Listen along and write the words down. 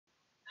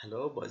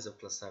Hello, boys of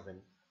class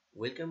 7.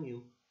 Welcome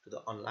you to the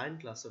online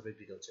class of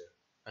agriculture.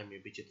 I'm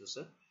your Bichitra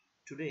sir.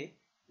 Today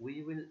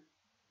we will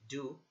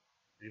do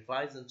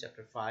revise on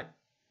chapter 5,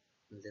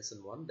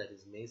 lesson 1, that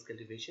is maize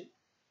cultivation.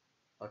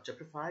 Our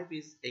chapter 5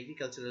 is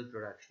agricultural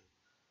production.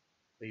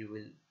 We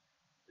will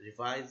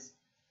revise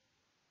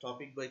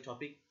topic by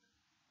topic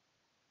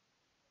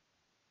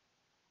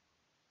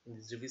in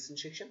this revision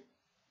section.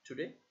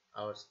 Today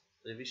our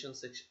revision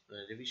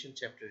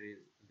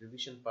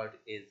part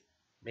is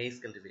maize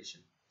cultivation.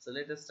 So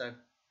let us start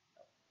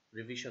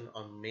revision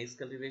on maize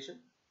cultivation.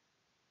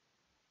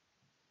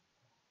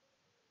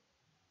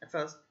 At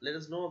first, let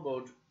us know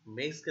about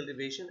maize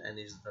cultivation and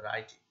its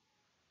variety.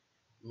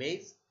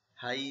 Maize,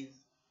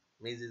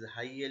 maize is a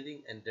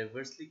high-yielding and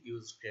diversely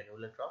used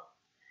granular crop.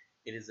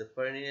 It is a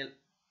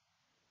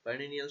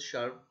perennial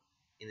shrub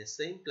in the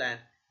same plant.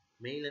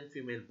 Male and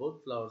female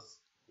both flowers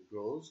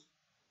grows.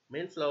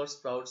 Male flower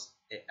sprouts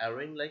a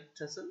ring-like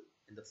tassel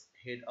in the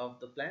head of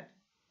the plant,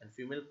 and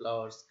female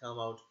flowers come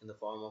out in the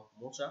form of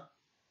mocha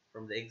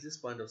from the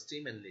exit point of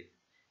stem and leaf.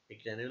 A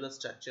granular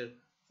structure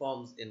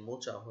forms in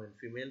mocha when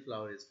female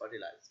flower is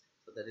fertilized.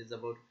 So that is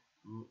about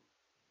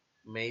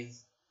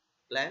maize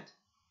plant.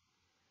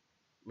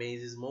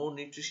 Maize is more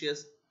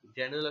nutritious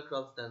granular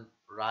crops than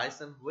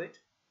rice and wheat.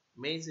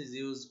 Maize is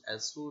used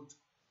as food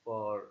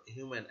for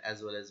human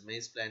as well as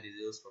maize plant is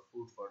used for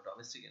food for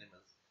domestic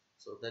animals.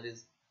 So that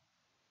is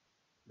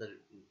the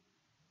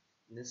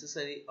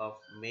necessary of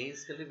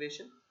maize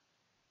cultivation.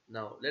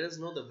 Now let us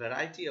know the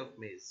variety of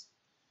maize.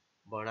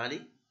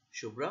 Barnali,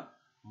 Shubra,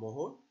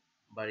 Mohor,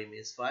 Bari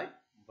maize 5,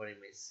 Bari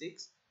maize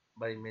 6,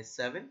 Bari maize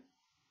 7,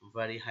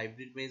 Bari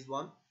hybrid maize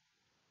 1,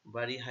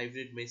 Bari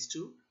hybrid maize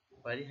 2,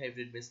 Bari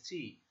hybrid maize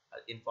 3 are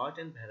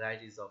important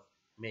varieties of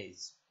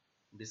maize.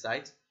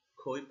 Besides,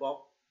 Khoi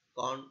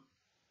popcorn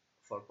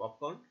for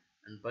popcorn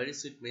and Bari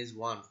sweet maize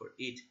 1 for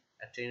eat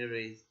at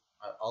tenderies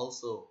are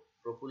also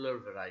popular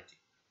variety.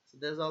 So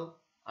that's all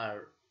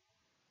are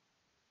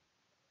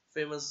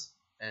famous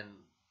and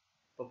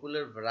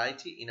popular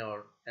variety in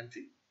our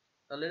country.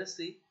 Now let us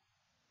see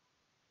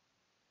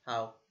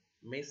how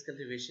maize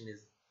cultivation is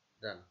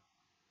done.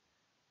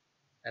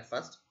 At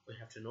first, we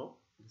have to know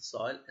the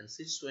soil and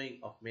seed sowing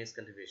of maize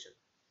cultivation.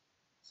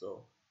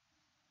 So,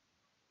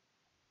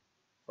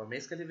 for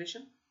maize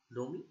cultivation,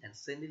 loamy and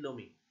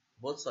semi-loamy,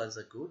 both soils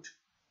are good,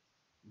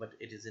 but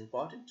it is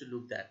important to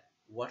look that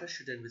water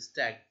shouldn't be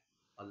stagnant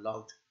or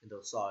locked in the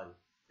soil.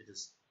 It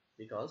is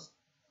because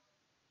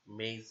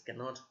maize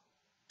cannot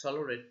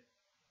tolerate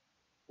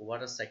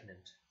water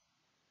stagnant.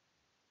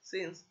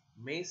 Since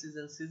maize is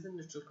a season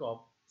neutral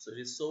crop, so it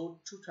is sowed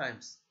 2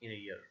 times in a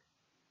year.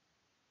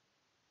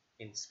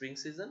 In spring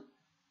season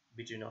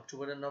between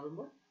October and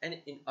November,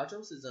 and in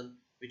autumn season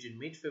between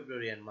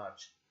mid-February and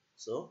March.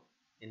 So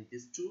in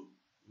these 2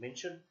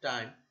 mentioned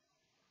time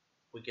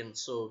we can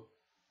sow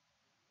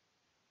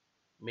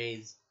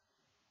maize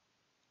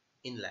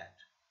inland.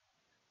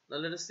 Now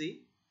let us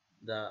see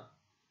the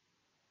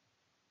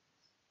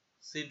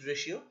seed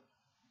ratio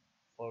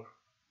for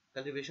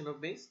cultivation of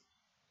maize.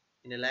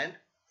 In a land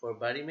for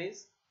Bari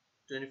maize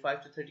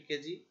 25 to 30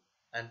 kg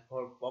and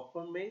for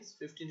popcorn maize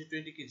 15 to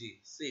 20 kg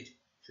seed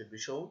should be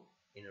sown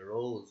in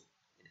rows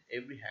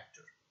in every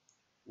hectare.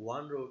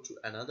 One row to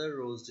another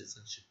row's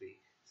distance should be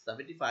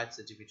 75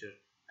 cm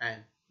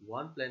and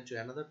one plant to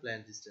another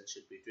plant distance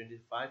should be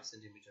 25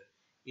 cm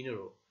in a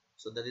row.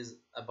 So that is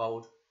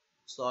about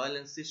soil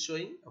and seed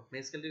sowing of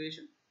maize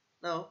cultivation.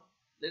 Now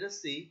let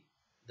us see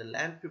the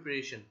land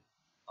preparation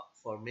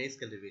for maize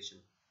cultivation.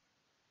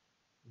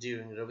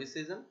 During Rabi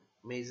season,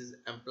 maize is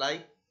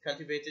amply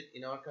cultivated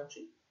in our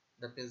country.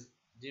 That means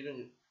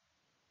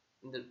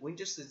in the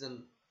winter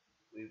season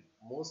we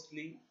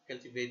mostly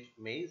cultivate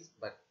maize,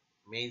 but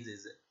maize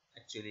is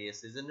actually a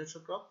season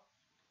neutral crop.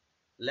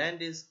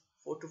 Land is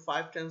 4 to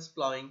 5 times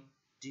plowing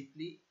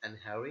deeply and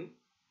harrowing.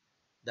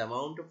 The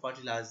amount of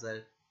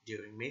fertilizer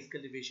during maize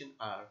cultivation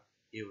are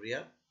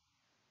urea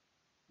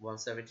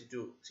 170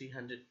 to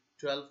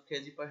 312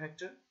 kg per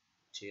hectare,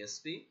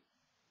 TSP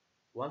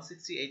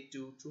 168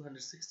 to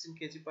 216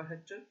 kg per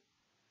hectare,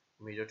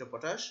 muriate of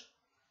potash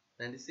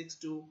 96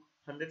 to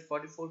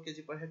 144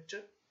 kg per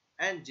hectare,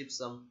 and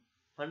gypsum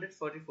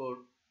 144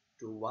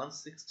 to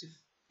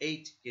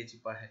 168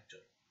 kg per hectare.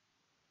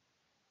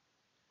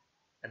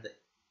 At the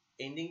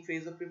ending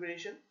phase of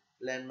preparation,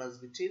 land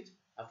must be tilled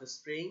after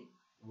spraying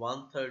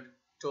 1/3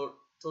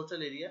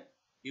 total area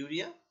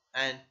urea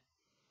and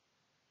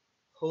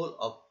whole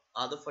of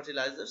other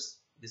fertilizers.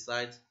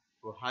 Besides,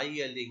 for high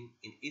yielding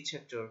in each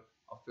hectare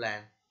of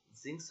land,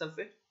 zinc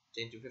sulfate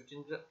 10 to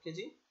 15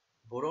 kg,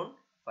 boron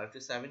 5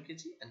 to 7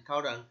 kg, and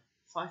cow dung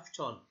 5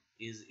 ton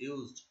is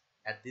used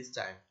at this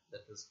time,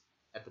 that is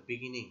at the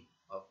beginning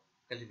of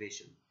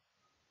cultivation.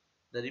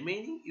 The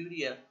remaining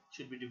urea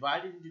should be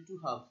divided into 2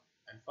 halves,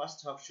 and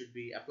first half should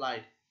be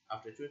applied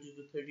after 20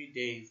 to 30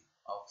 days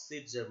of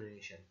seed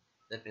germination.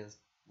 That means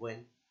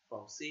when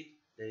from seed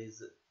there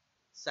is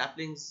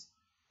saplings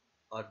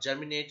or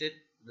germinated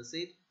the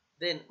seed,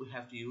 then we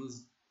have to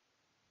use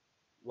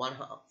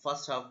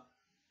first half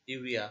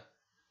urea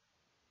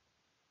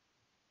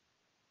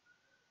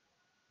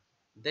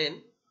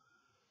Then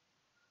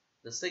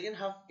the second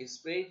half is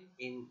sprayed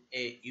in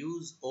a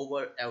use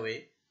over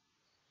away,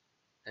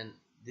 and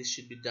this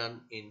should be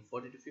done in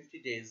 40 to 50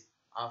 days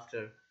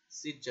after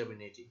seed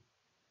germinating.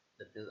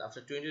 That means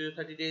after 20 to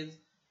 30 days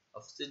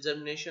of seed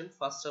germination,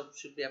 first half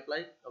should be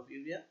applied of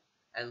urea,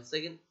 and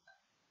second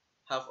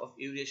half of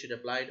urea should be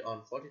applied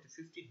on 40 to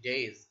 50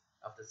 days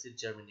after seed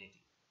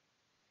germinating.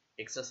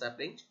 Extra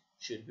saplings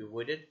should be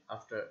weeded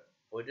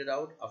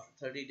out after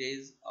 30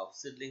 days of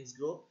seedlings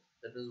grow.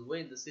 That means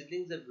when the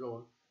seedlings are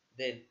grown,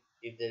 then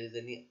if there is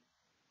any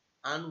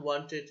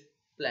unwanted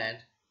plant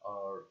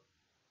or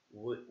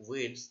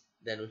weeds,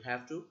 then we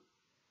have to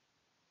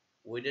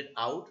weed it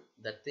out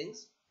that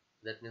things.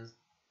 That means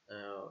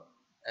uh,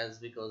 as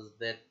because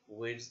that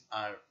weeds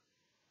are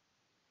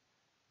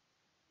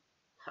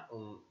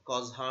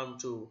cause harm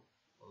to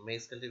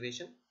maize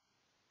cultivation.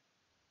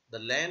 The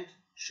land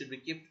should be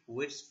kept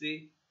weeds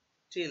free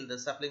till the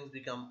saplings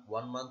become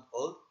 1 month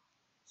old.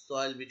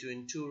 Soil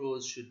between two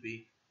rows should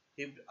be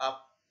heaped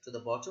up to the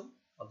bottom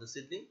of the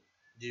seedling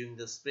during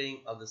the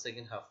spraying of the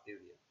second half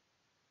urea.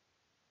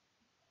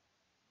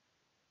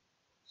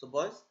 So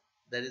boys,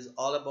 that is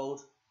all about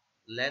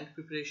land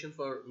preparation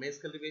for maize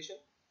cultivation.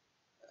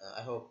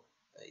 I hope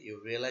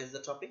you realize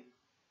the topic.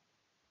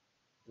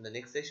 In the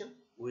next session,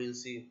 we will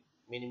see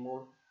many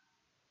more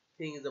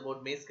things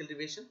about maize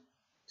cultivation.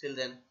 Till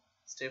then,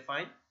 stay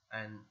fine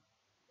and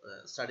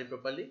study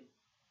properly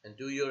and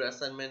do your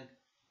assignment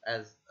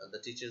as the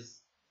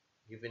teachers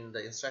given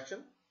the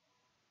instruction.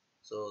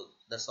 So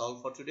that's all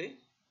for today.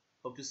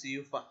 Hope to see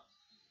you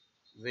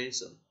very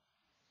soon.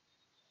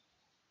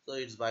 So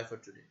it's bye for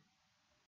today.